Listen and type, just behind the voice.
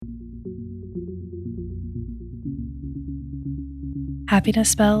Happiness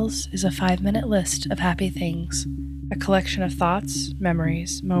Spells is a 5-minute list of happy things, a collection of thoughts,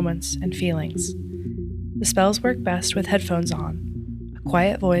 memories, moments, and feelings. The spells work best with headphones on, a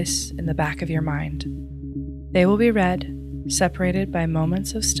quiet voice in the back of your mind. They will be read, separated by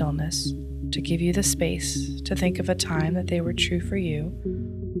moments of stillness, to give you the space to think of a time that they were true for you,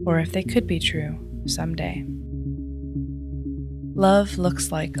 or if they could be true someday. Love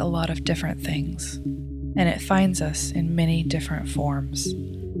looks like a lot of different things, and it finds us in many different forms.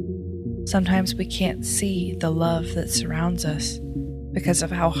 Sometimes we can't see the love that surrounds us because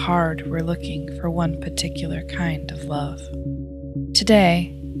of how hard we're looking for one particular kind of love.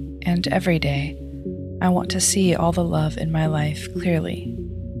 Today, and every day, I want to see all the love in my life clearly,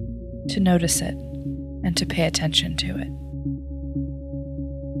 to notice it, and to pay attention to it.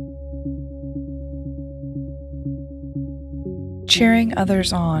 Cheering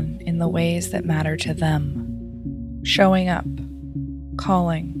others on in the ways that matter to them, showing up,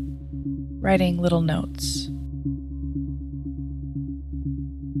 calling, writing little notes.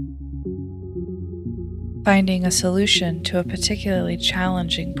 Finding a solution to a particularly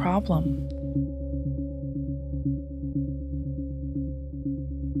challenging problem.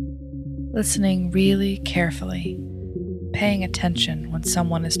 Listening really carefully, paying attention when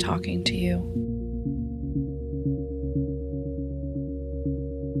someone is talking to you.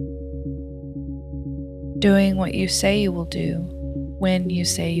 Doing what you say you will do when you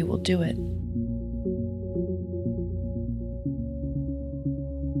say you will do it.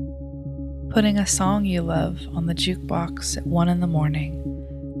 Putting a song you love on the jukebox at 1 a.m.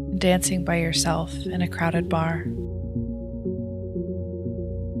 and dancing by yourself in a crowded bar.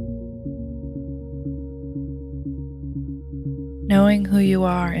 Knowing who you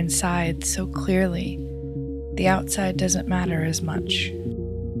are inside so clearly, the outside doesn't matter as much.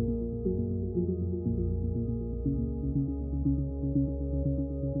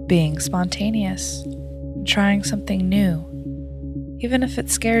 Being spontaneous, and trying something new, even if it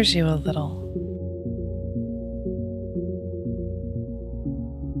scares you a little.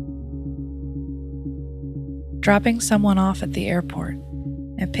 Dropping someone off at the airport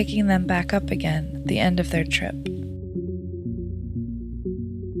and picking them back up again at the end of their trip.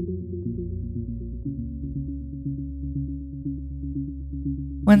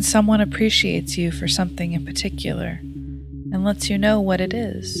 When someone appreciates you for something in particular and lets you know what it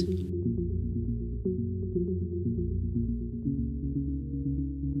is.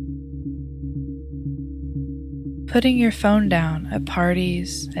 Putting your phone down at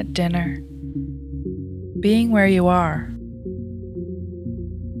parties, at dinner, being where you are.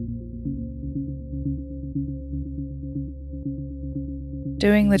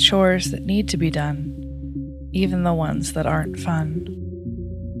 Doing the chores that need to be done, even the ones that aren't fun.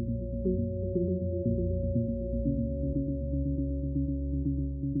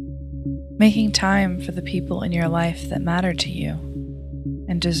 Making time for the people in your life that matter to you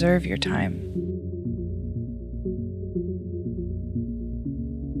and deserve your time.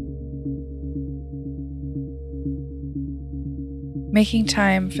 Making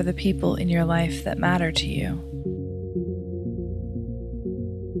time for the people in your life that matter to you.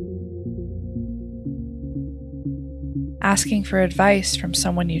 Asking for advice from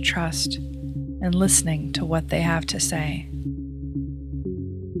someone you trust and listening to what they have to say.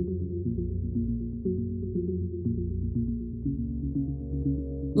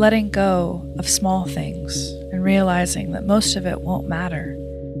 Letting go of small things and realizing that most of it won't matter,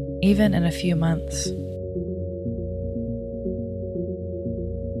 even in a few months.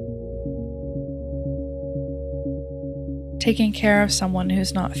 Taking care of someone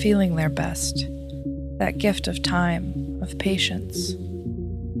who's not feeling their best, that gift of time, of patience.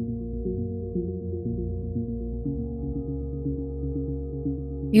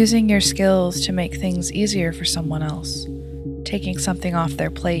 Using your skills to make things easier for someone else. Taking something off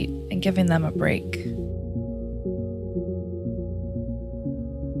their plate and giving them a break.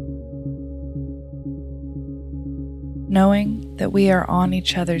 Knowing that we are on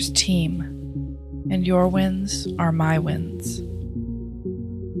each other's team, and your wins are my wins.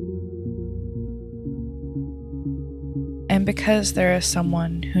 And because there is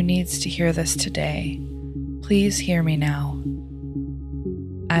someone who needs to hear this today, please hear me now.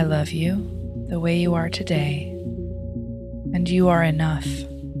 I love you the way you are today. And you are enough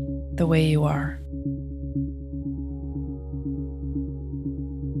the way you are.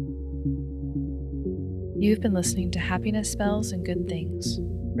 You've been listening to Happiness Spells and Good Things,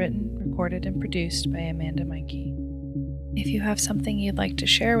 written, recorded, and produced by Amanda Meinke. If you have something you'd like to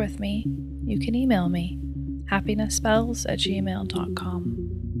share with me, you can email me,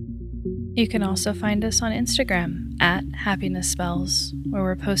 happinessspells@gmail.com. You can also find us on Instagram at Happiness Spells, where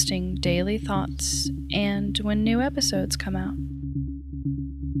we're posting daily thoughts and when new episodes come out.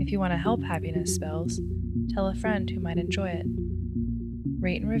 If you want to help Happiness Spells, tell a friend who might enjoy it.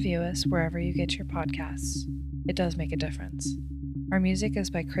 Rate and review us wherever you get your podcasts. It does make a difference. Our music is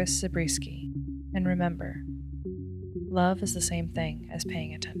by Chris Zabriskie. And remember, love is the same thing as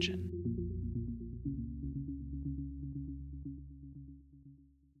paying attention.